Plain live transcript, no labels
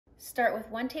Start with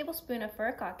 1 tablespoon of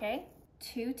furikake,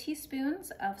 2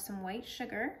 teaspoons of some white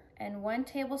sugar, and 1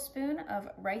 tablespoon of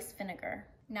rice vinegar.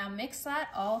 Now mix that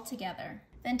all together.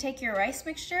 Then take your rice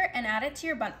mixture and add it to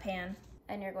your bundt pan.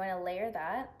 And you're going to layer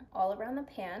that all around the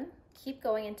pan. Keep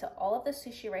going until all of the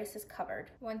sushi rice is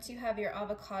covered. Once you have your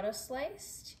avocado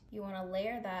sliced, you want to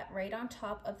layer that right on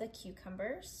top of the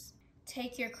cucumbers.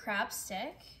 Take your crab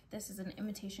stick, this is an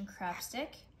imitation crab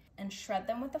stick, and shred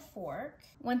them with a fork.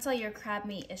 Once all your crab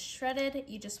meat is shredded,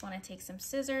 you just want to take some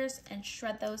scissors and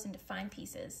shred those into fine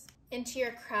pieces. Into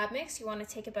your crab mix, you want to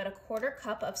take about a 1/4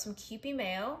 cup of some Kewpie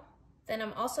mayo. Then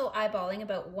I'm also eyeballing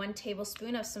about 1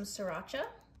 tablespoon of some sriracha.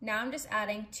 Now I'm just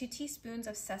adding 2 teaspoons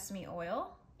of sesame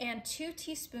oil and 2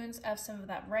 teaspoons of some of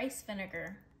that rice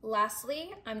vinegar.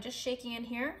 Lastly, I'm just shaking in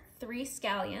here 3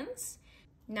 scallions.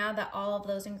 Now that all of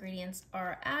those ingredients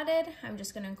are added, I'm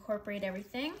just going to incorporate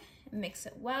everything, mix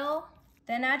it well.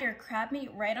 Then add your crab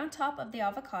meat right on top of the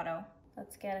avocado.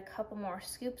 Let's get a couple more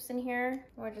scoops in here.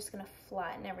 We're just going to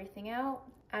flatten everything out.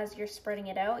 As you're spreading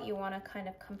it out, you want to kind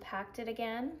of compact it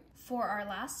again. For our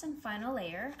last and final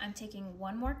layer, I'm taking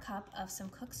 1 more cup of some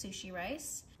cooked sushi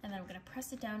rice, and then I'm going to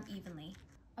press it down evenly.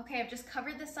 Okay, I've just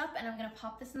covered this up and I'm going to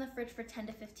pop this in the fridge for 10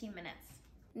 to 15 minutes.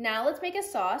 Now let's make a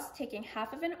sauce, taking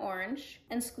half of an orange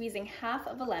and squeezing half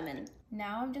of a lemon.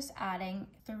 Now I'm just adding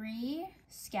 3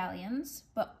 scallions,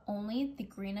 but only the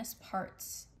greenest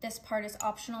parts. This part is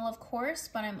optional, of course,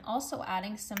 but I'm also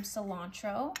adding some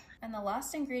cilantro. And the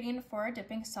last ingredient for our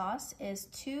dipping sauce is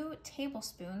 2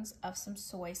 tablespoons of some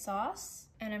soy sauce.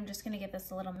 And I'm just gonna give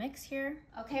this a little mix here.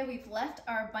 Okay, we've left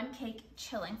our bundt cake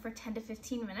chilling for 10 to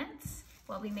 15 minutes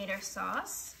while we made our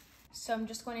sauce. So I'm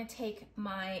just going to take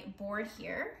my board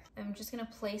here. I'm just gonna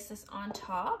place this on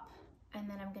top, and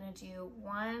then I'm gonna do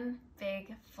 1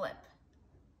 big flip,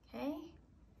 okay?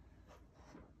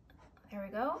 There we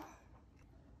go.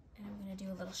 And I'm gonna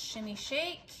do a little shimmy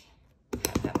shake.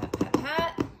 Pat, pat, pat, pat,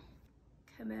 pat.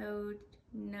 Come out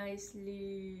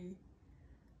nicely.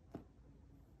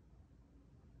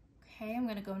 Okay, I'm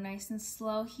gonna go nice and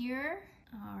slow here.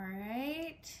 All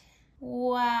right.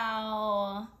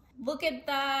 Wow. Look at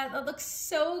that, that looks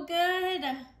so good.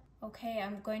 Okay,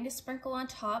 I'm going to sprinkle on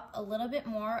top a little bit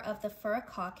more of the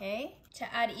furikake.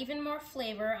 To add even more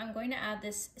flavor, I'm going to add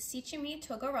this shichimi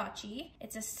togarashi.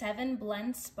 It's a 7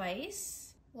 blend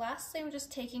spice. Lastly, I'm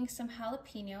just taking some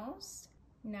jalapenos.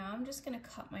 Now I'm just gonna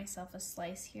cut myself a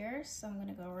slice here. So I'm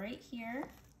gonna go right here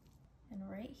and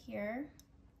right here.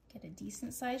 Get a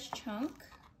decent sized chunk.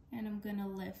 And I'm gonna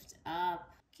lift up.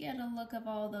 Get a look of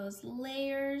all those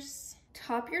layers.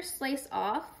 Top your slice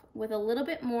off with a little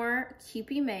bit more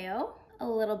Kewpie mayo, a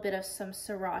little bit of some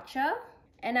sriracha,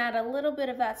 and add a little bit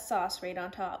of that sauce right on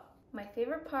top. My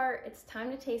favorite part, it's time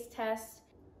to taste test.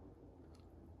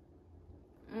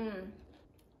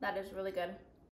 That is really good.